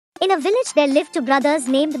In a village there lived two brothers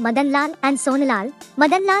named Madanlal and Sonalal.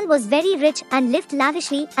 Madanlal was very rich and lived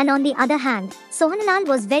lavishly, and on the other hand, Sonalal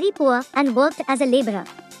was very poor and worked as a laborer.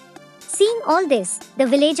 Seeing all this, the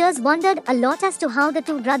villagers wondered a lot as to how the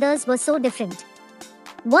two brothers were so different.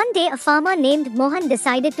 One day a farmer named Mohan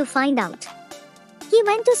decided to find out. He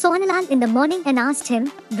went to Sonalal in the morning and asked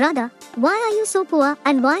him, "Brother, why are you so poor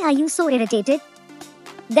and why are you so irritated?"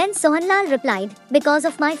 Then Sonalal replied, "Because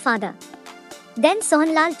of my father." Then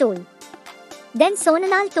Sonalal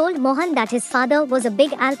told Mohan that his father was a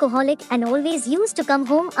big alcoholic and always used to come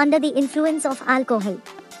home under the influence of alcohol.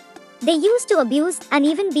 They used to abuse and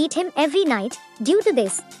even beat him every night. Due to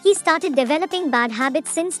this, he started developing bad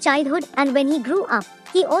habits since childhood, and when he grew up,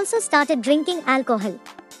 he also started drinking alcohol.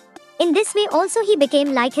 In this way also he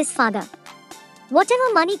became like his father. Whatever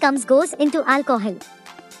money comes goes into alcohol.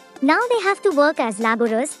 Now they have to work as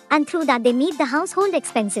laborers, and through that they meet the household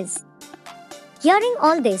expenses. Hearing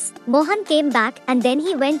all this, Mohan came back and then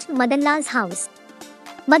he went to Madanlal's house.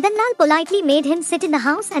 Madanlal politely made him sit in the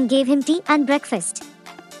house and gave him tea and breakfast.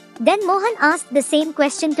 Then Mohan asked the same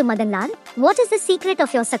question to Madanlal, "What is the secret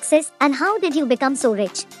of your success and how did you become so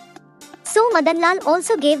rich?" So Madanlal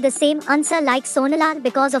also gave the same answer like Sonalal,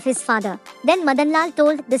 because of his father. Then Madanlal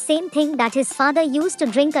told the same thing, that his father used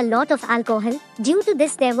to drink a lot of alcohol. Due to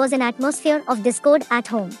this there was an atmosphere of discord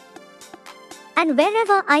at home. And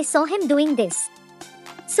wherever I saw him doing this,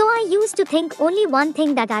 so I used to think only one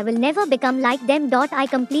thing, that I will never become like them. I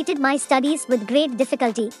completed my studies with great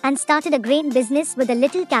difficulty and started a grain business with a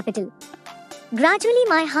little capital. Gradually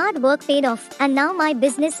my hard work paid off and now my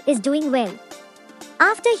business is doing well.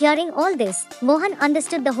 After hearing all this, Mohan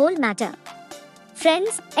understood the whole matter.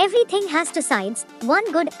 Friends, everything has two sides,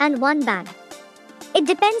 one good and one bad. It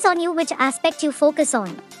depends on you which aspect you focus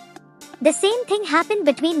on. The same thing happened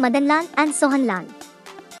between Madanlal and Sonalal.